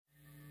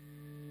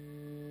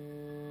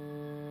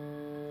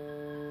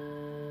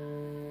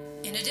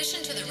In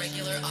addition to the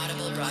regular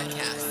audible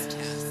broadcast,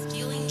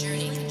 Healing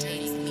Journey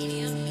contains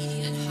medium,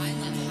 and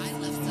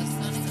high-level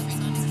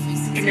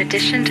subsonic. In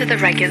addition to the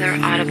regular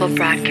audible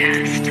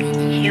broadcast,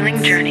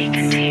 Healing Journey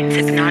contains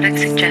hypnotic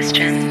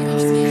suggestion,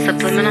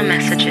 subliminal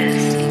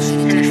messages,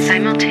 and a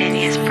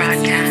simultaneous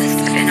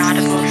broadcast of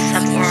inaudible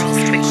subaural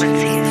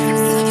frequencies.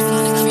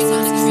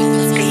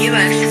 The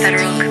U.S.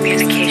 Federal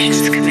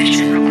Communications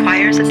Commission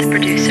requires that the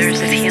producers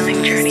of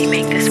Healing Journey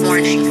make this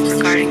warning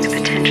regarding the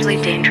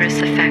potentially dangerous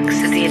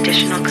effects of the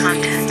additional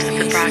content of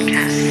the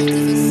broadcast.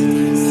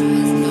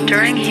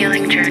 During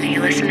Healing Journey,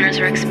 listeners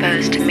are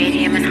exposed to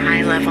medium and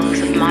high levels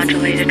of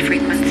modulated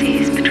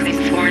frequencies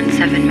between 4 and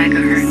 7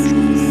 megahertz.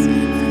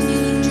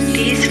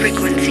 These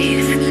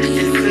frequencies have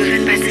been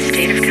proven by the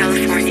state of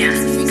California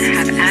to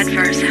have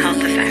adverse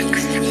health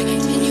effects.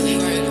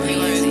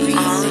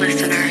 All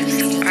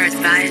listeners are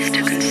advised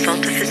to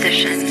consult a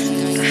physician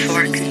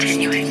before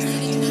continuing.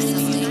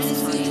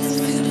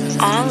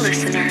 All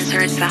listeners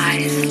are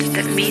advised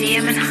that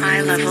medium and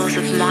high levels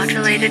of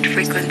modulated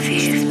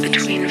frequencies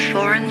between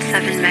 4 and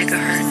 7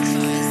 megahertz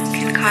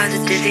can cause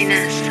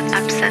dizziness,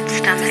 upset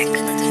stomach,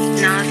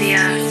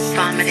 nausea,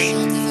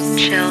 vomiting,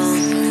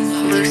 chills,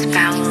 loose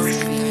bowels,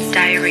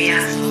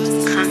 diarrhea,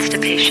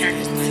 constipation,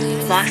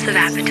 loss of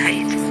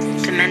appetite,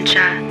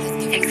 dementia,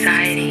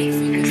 anxiety,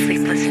 and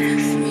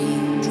sleeplessness.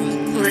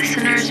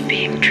 Listeners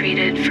being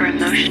treated for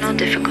emotional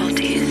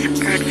difficulties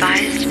are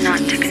advised not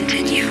to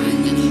continue.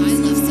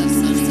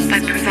 By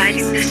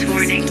providing this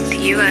warning, the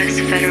U.S.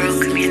 Federal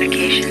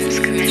Communications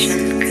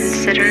Commission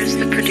considers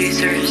the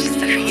producers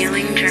of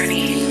Healing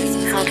Journey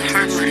held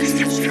harmless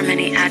from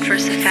any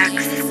adverse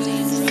effects,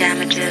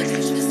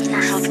 damages,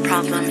 or health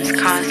problems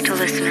caused to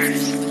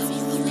listeners.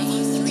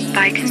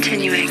 By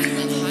continuing,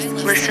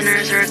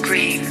 listeners are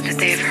agreeing that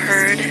they have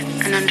heard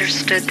and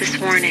understood this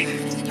warning,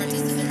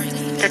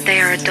 that they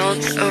are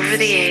adults over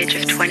the age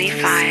of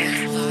 25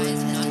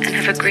 and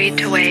have agreed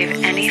to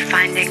waive any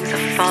findings of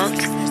fault,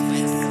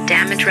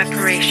 damage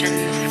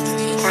reparations,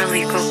 or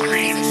legal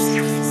claims.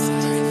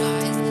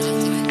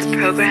 The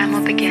program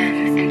will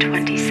begin in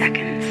 20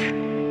 seconds.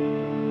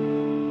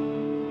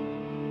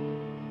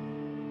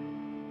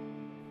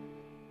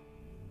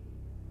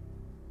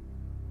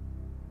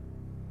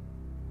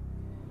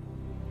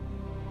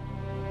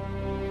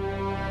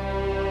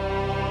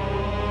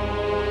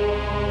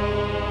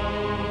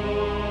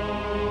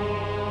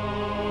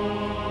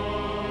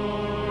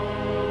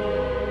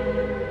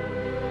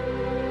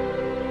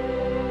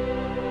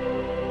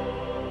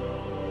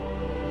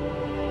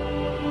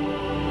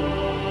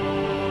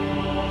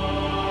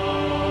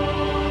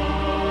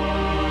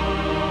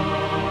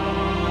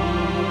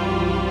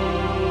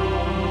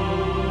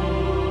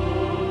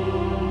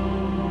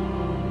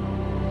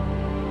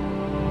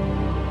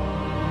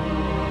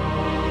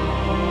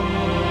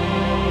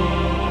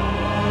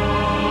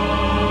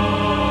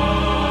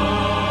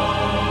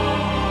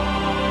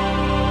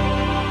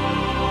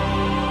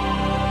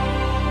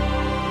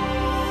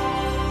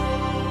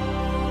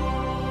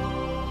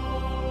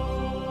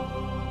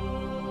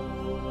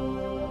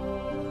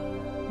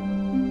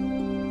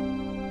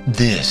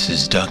 This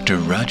is Dr.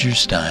 Roger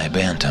Stye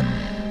Bantam,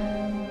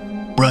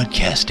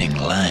 broadcasting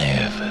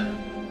live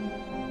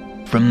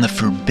from the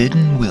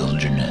forbidden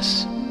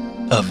wilderness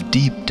of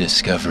deep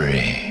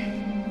discovery.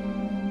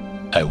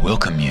 I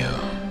welcome you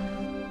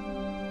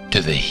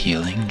to the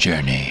Healing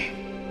Journey.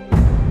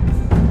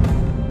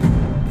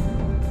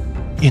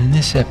 In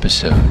this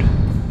episode,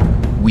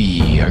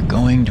 we are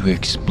going to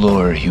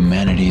explore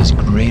humanity's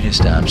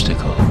greatest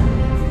obstacle,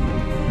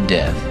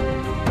 death.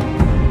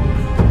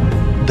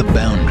 The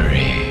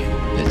boundary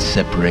that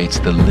separates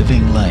the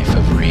living life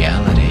of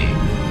reality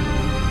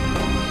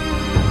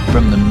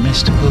from the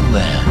mystical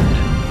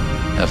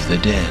land of the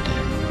dead.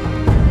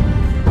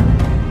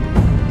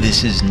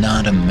 This is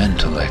not a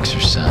mental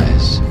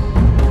exercise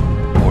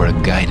or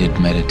a guided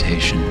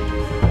meditation.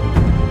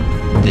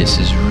 This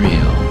is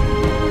real.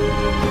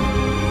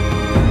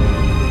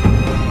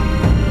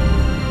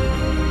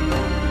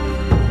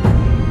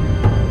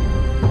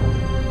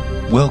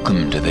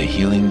 Welcome to the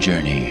Healing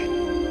Journey,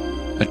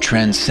 a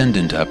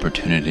transcendent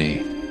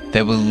opportunity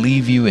that will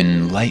leave you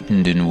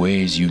enlightened in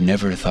ways you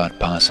never thought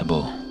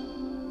possible.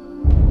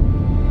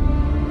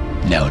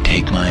 Now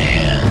take my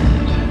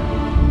hand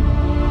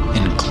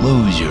and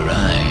close your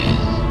eyes.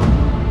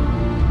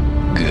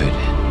 Good.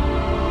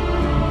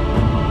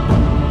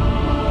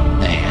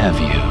 I have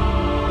you.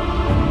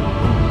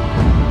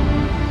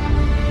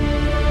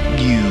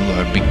 You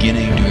are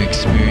beginning to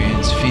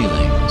experience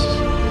feelings.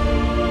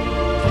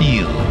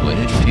 Feel what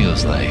it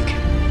feels like.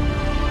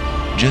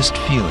 Just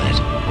feel it.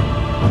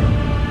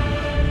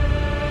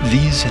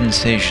 These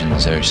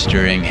sensations are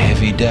stirring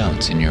heavy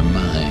doubts in your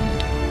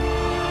mind.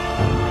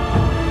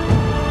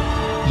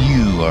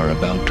 You are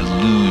about to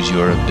lose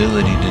your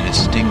ability to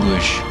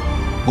distinguish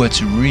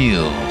what's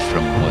real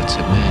from what's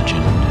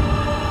imagined.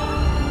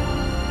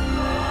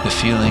 The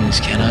feelings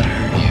cannot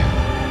hurt you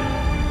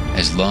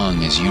as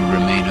long as you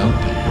remain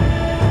open.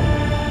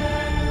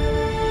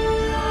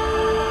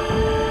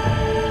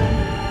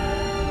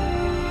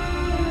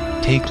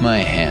 take my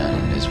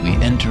hand as we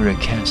enter a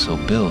castle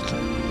built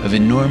of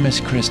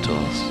enormous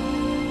crystals.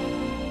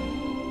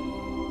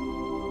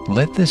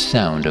 Let the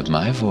sound of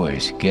my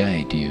voice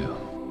guide you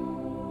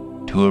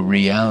to a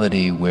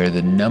reality where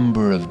the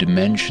number of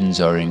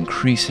dimensions are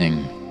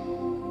increasing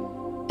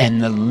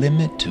and the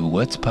limit to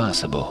what's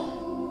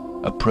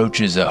possible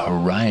approaches a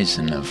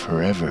horizon of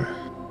forever.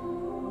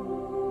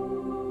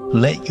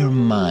 Let your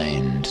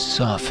mind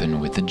soften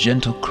with the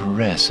gentle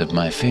caress of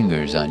my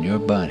fingers on your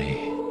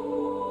body.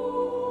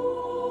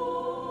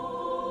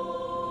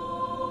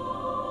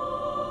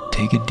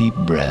 Take a deep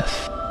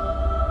breath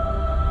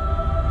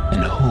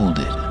and hold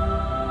it.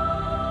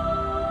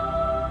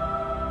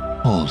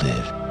 Hold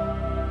it.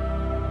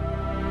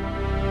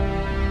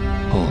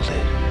 Hold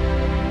it.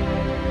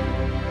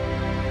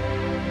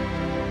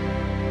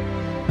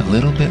 A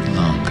little bit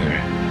longer.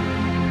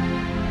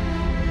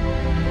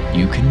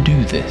 You can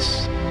do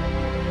this.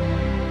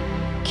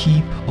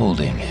 Keep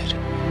holding it.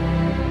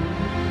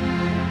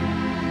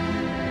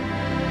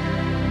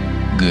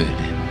 Good.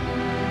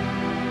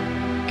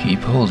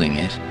 Keep holding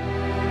it.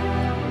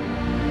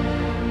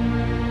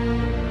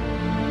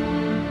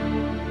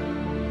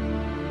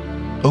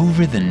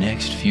 Over the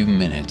next few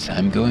minutes,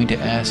 I'm going to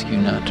ask you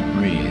not to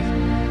breathe.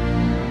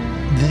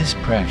 This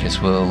practice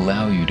will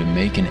allow you to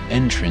make an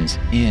entrance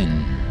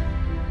in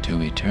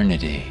to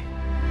eternity.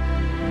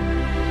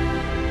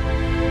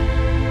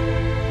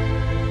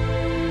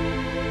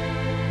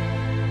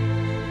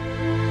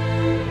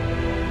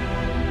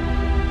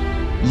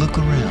 Look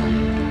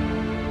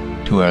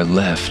around. To our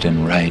left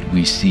and right,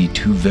 we see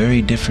two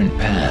very different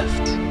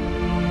paths,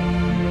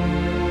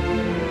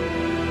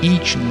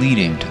 each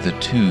leading to the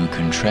two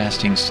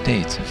contrasting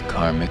states of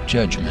karmic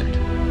judgment.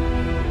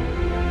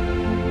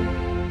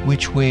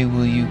 Which way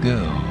will you go?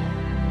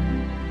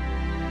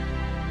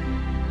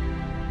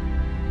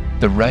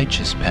 The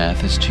righteous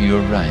path is to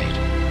your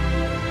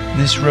right.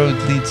 This road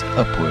leads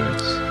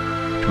upwards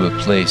to a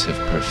place of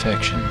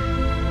perfection,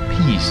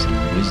 peace,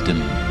 and wisdom.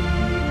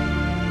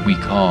 We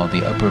call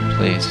the upper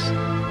place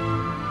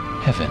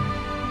heaven.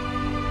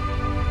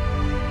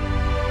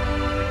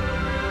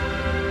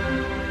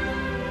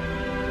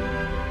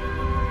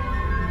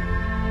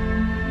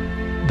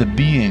 The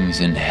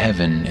beings in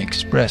heaven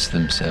express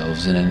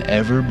themselves in an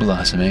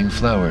ever-blossoming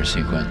flower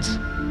sequence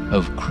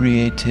of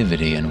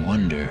creativity and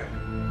wonder.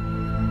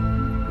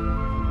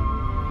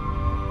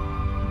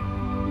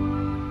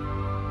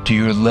 To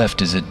your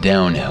left is a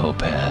downhill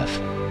path.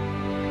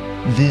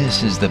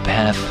 This is the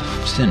path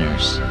of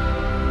sinners.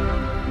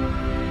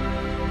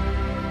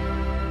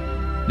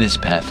 This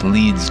path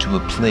leads to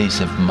a place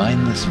of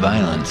mindless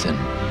violence and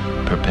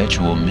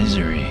perpetual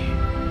misery.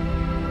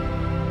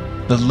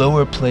 The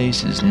lower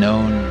place is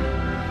known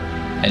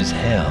as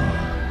hell.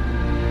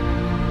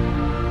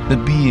 The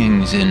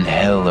beings in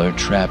hell are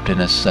trapped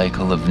in a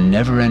cycle of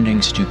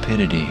never-ending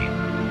stupidity,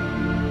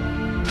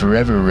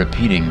 forever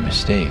repeating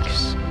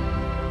mistakes.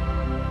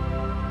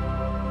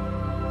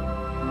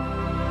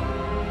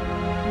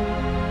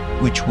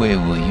 Which way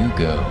will you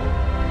go?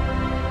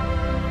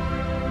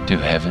 To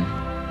heaven?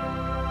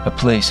 A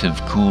place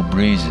of cool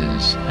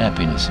breezes,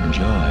 happiness and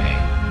joy?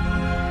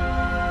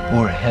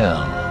 Or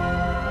hell?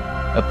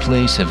 A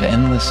place of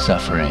endless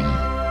suffering,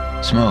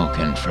 smoke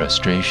and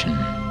frustration?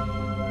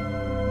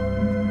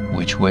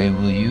 Which way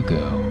will you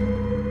go?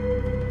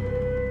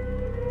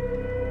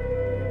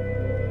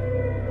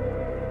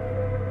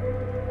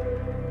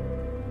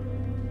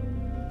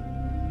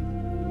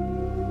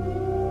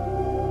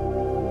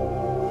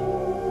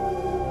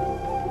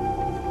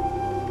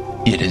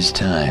 It is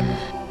time.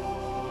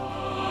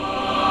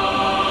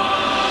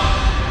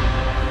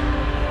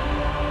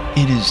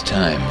 It is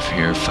time for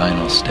your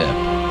final step.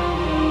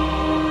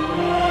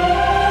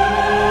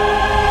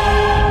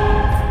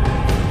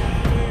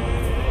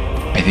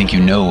 I think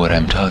you know what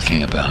I'm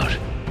talking about.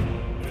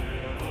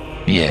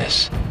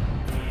 Yes.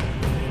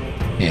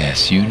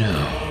 Yes, you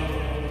know.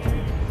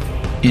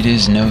 It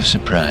is no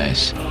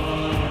surprise.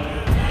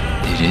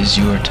 It is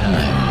your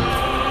time.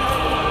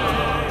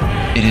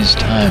 It is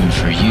time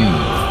for you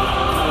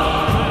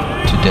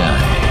to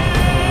die.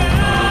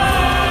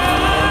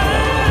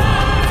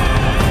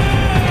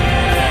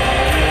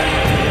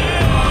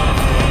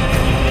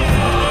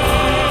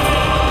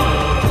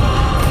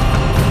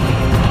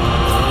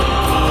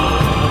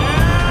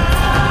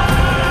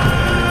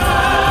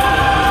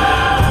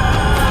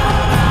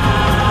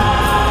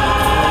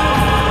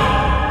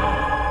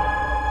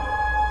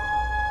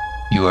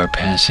 You are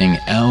passing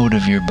out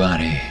of your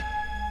body.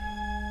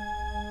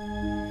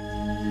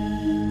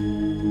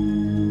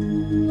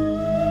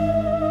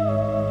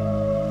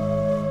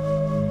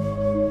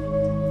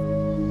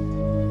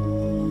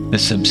 The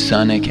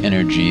subsonic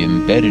energy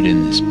embedded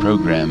in this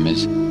program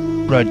is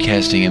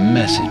broadcasting a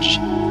message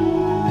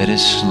that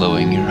is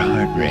slowing your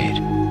heart rate.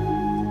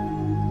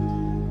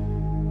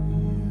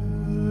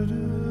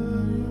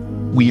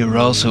 We are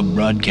also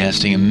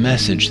broadcasting a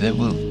message that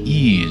will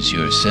ease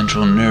your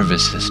central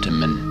nervous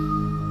system and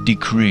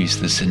decrease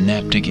the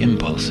synaptic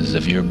impulses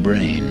of your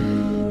brain.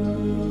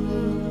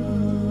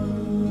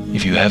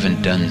 If you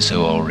haven't done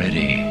so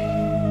already,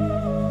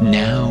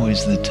 Now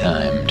is the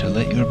time to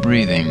let your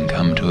breathing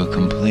come to a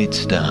complete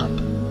stop.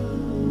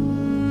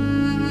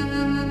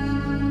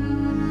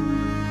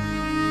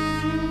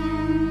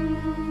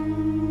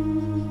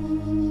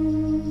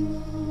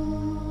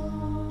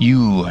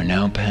 You are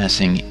now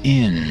passing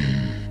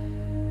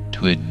in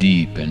to a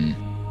deep and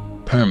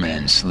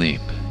permanent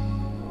sleep.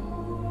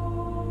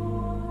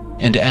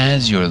 And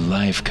as your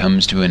life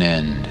comes to an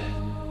end,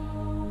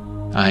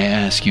 I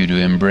ask you to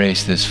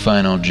embrace this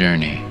final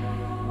journey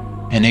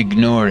and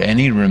ignore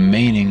any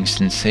remaining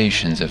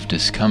sensations of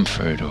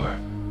discomfort or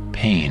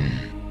pain.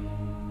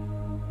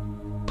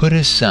 Put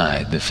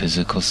aside the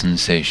physical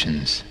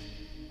sensations.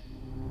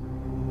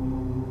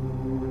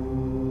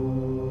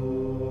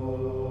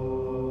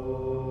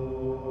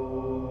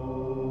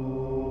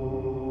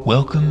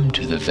 Welcome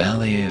to the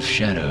Valley of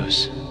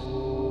Shadows.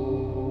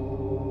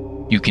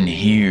 You can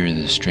hear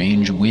the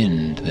strange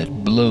wind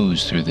that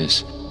blows through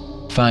this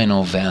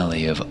final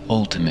valley of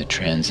ultimate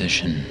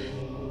transition.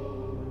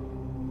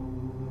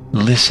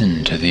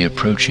 Listen to the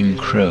approaching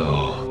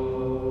crow,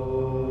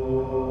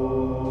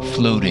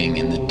 floating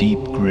in the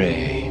deep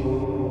gray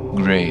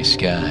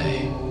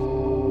sky.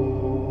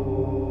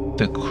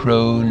 The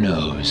crow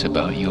knows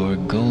about your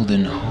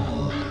golden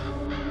hold.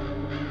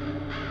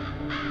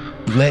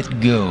 Let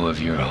go of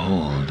your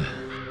hold.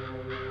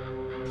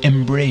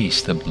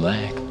 Embrace the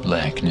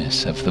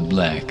blackness of the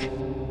black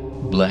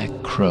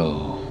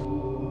crow.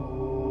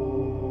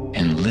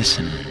 And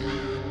listen.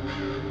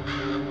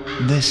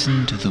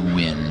 Listen to the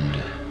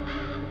wind.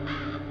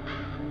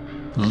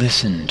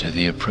 Listen to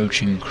the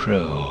approaching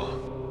crow.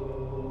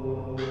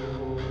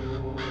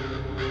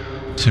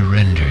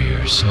 Surrender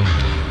your soul.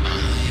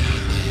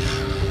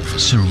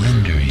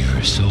 Surrender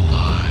your soul.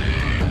 I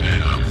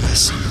am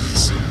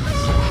listening.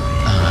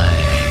 I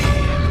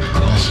am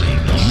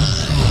calling you.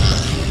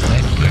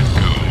 Let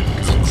go.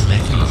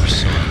 Let your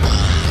soul.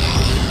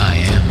 I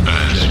am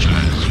the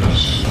Judgement crow.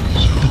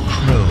 The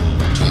crow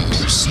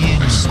looks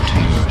into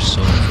your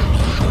soul.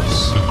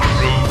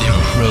 The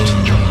crow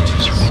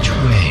knows which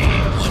way.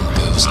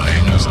 I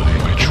know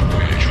which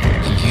way.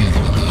 You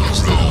will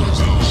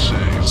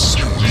say.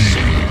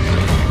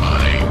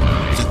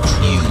 The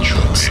crow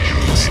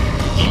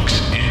looks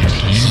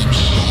into your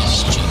soul.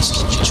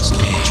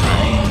 I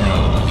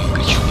know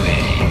which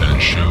way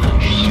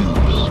you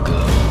will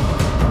go.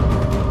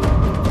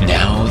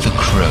 Now the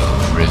crow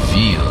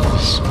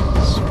reveals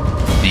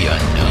the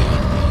unknown.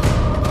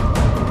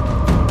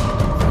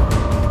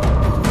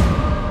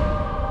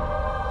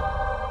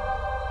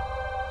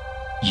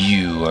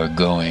 You are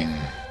going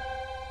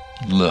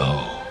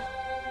low,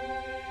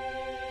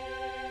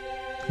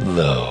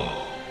 low,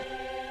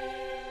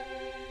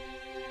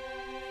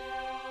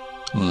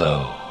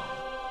 low.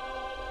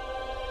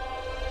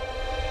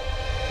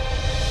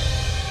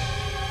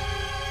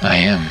 I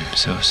am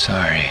so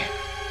sorry.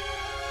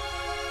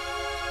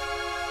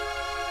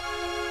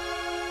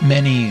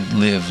 Many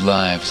live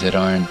lives that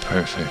aren't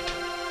perfect,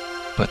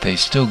 but they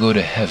still go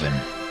to heaven,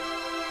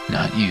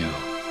 not you.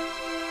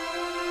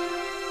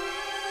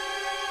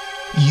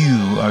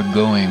 You are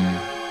going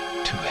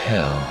to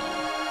hell,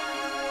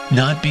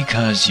 not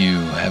because you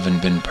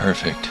haven't been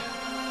perfect.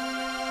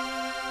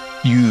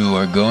 You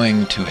are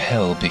going to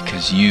hell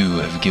because you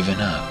have given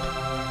up.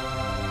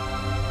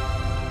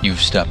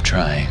 You've stopped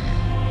trying.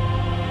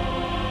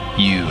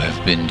 You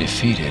have been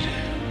defeated.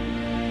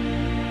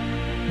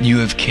 You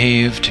have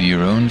caved to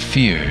your own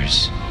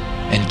fears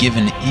and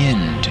given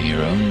in to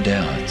your own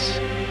doubts.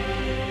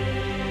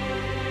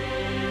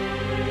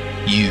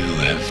 You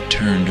have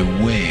turned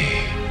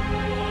away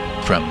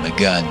from the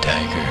God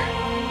Tiger.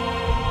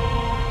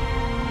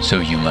 So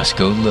you must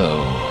go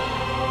low.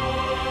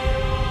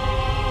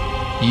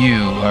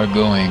 You are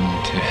going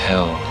to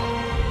hell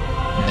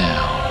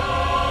now.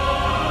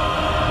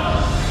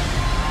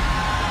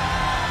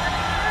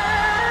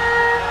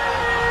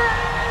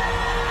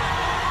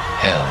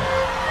 Hell.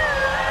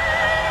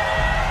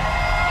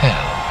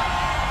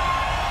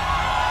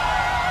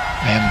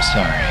 I am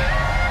sorry.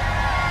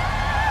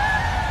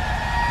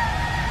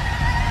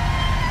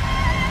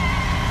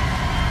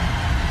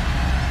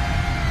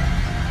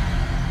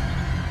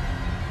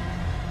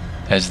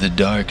 As the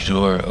dark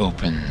door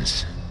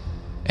opens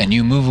and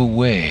you move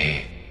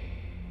away,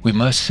 we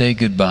must say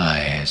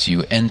goodbye as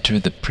you enter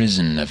the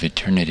prison of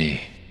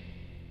eternity.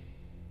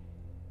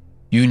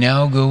 You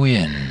now go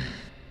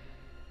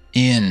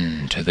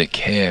into the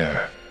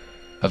care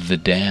of the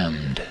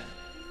damned,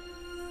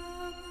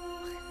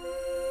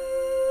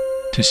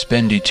 to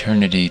spend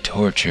eternity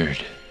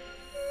tortured,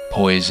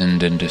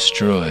 poisoned and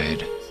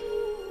destroyed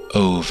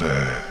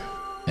over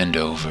and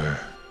over.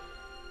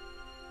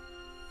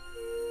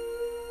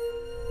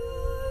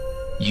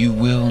 You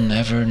will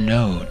never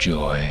know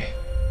joy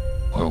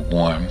or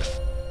warmth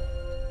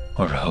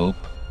or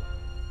hope.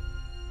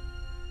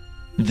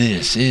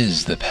 This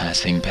is the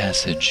passing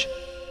passage.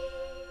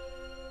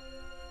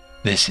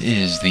 This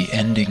is the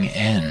ending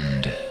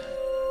end.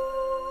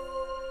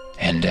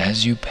 And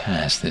as you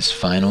pass this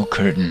final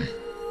curtain,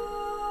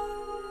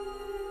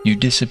 you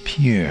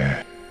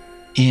disappear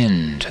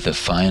into the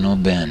final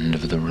bend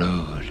of the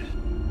road.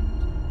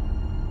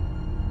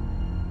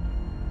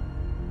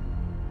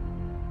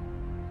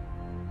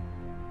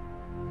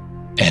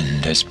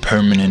 as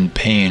permanent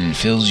pain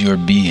fills your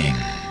being.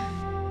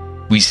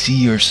 We see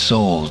your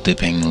soul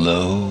dipping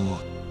low,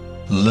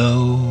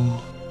 low,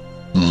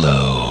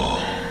 low.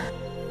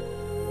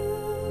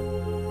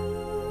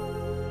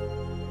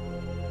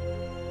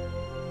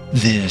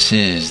 This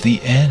is the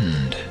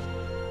end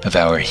of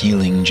our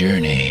healing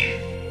journey.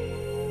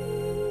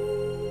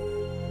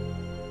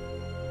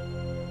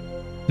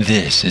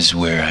 This is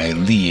where I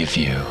leave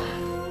you.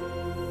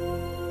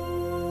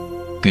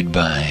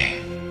 Goodbye.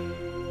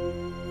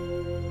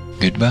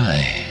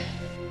 Goodbye.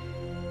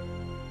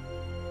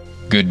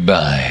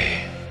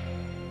 Goodbye.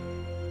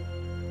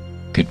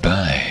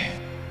 Goodbye.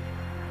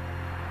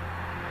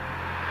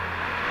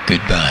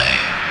 Goodbye.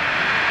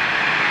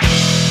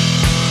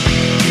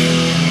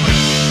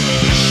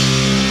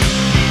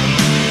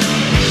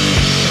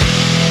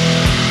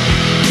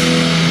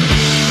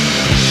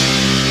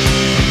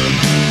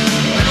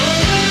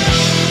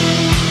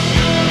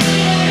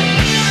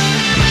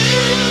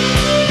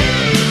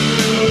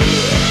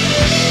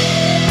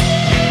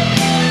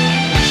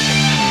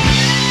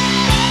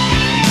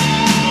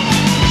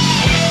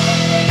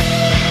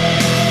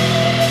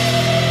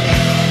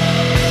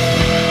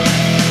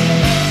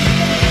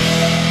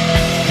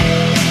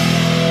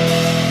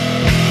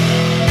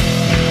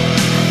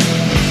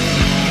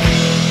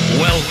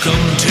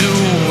 Welcome to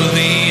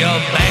the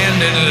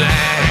abandoned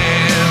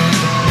land.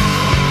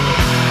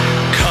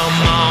 Come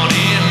on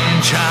in,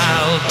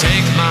 child,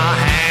 take my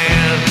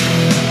hand.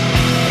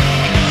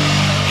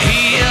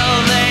 Here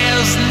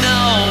there's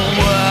no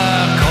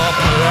work or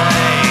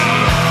play,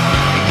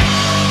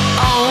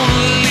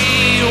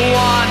 only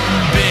one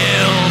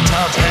bill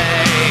to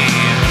pay.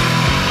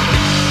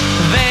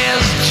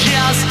 There's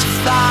just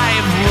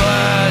 5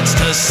 words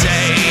to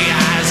say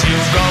as you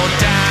go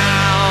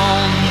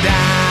down,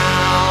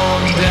 down,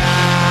 down.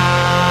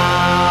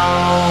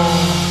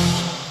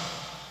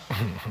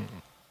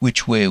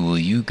 Which way will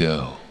you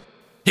go?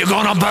 You're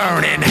gonna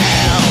burn in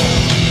hell.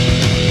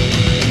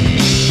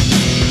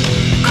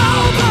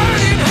 I'll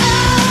burn in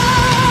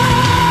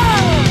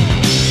hell.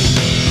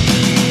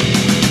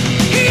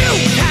 You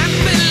can't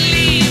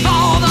believe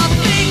all the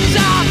things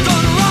I've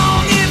done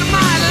wrong in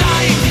my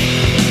life.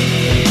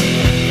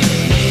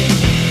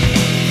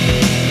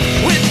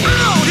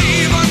 Without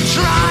even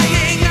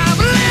trying,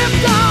 I've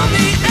lived on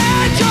the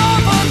edge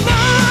of a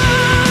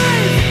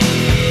knife.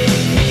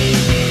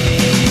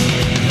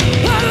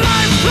 Well,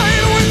 I've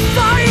played with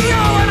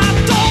fire and I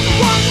don't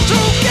want to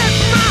get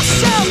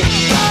myself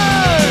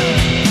burned.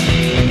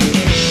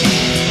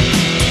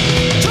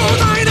 To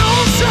thine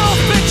own self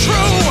be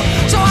true,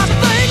 so I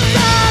think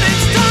that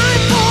it's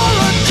time for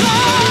a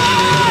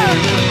turn.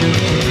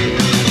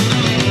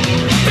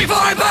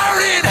 Before I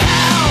burn in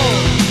hell,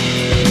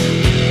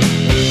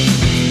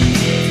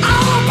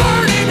 I'll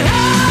burn in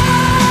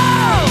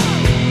hell.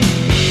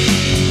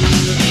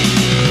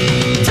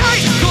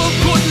 Take a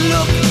good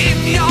look in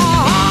your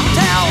heart,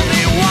 tell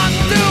me what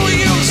do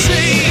you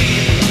see?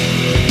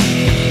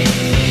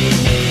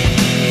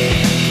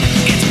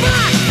 It's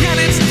black and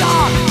it's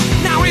dark,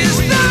 now is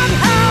that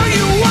how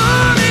you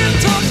want it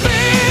to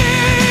be?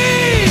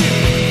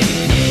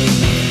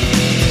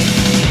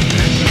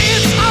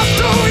 It's up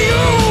to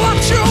you, what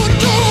you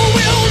do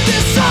will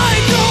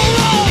decide your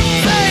own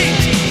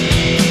fate.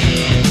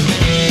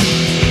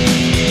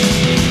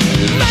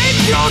 Make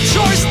your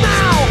choice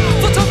now,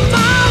 for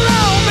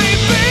tomorrow may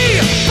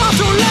be far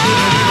too late.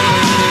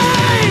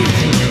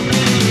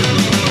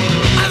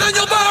 And then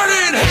you'll burn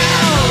in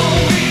hell.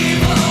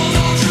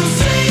 Don't you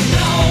say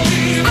no.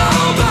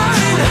 I'll burn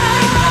in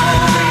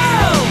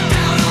hell.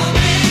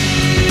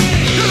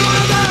 You're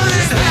gonna burn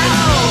in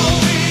hell.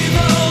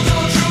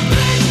 Don't you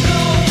think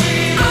no.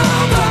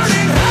 I'll burn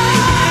in hell.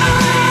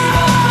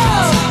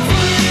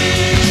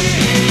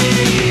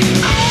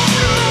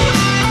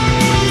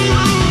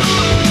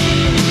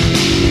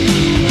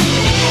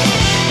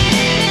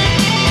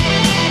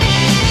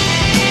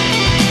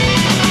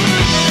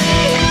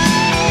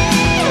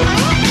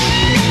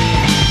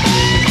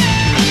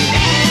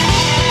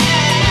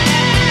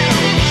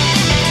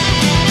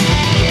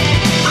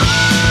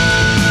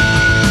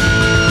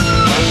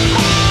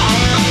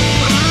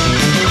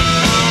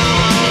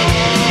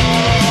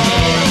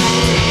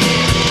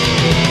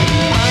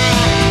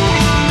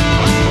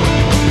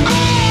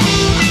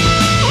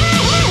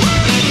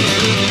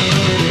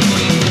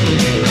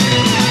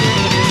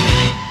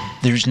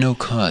 There's no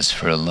cause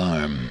for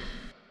alarm.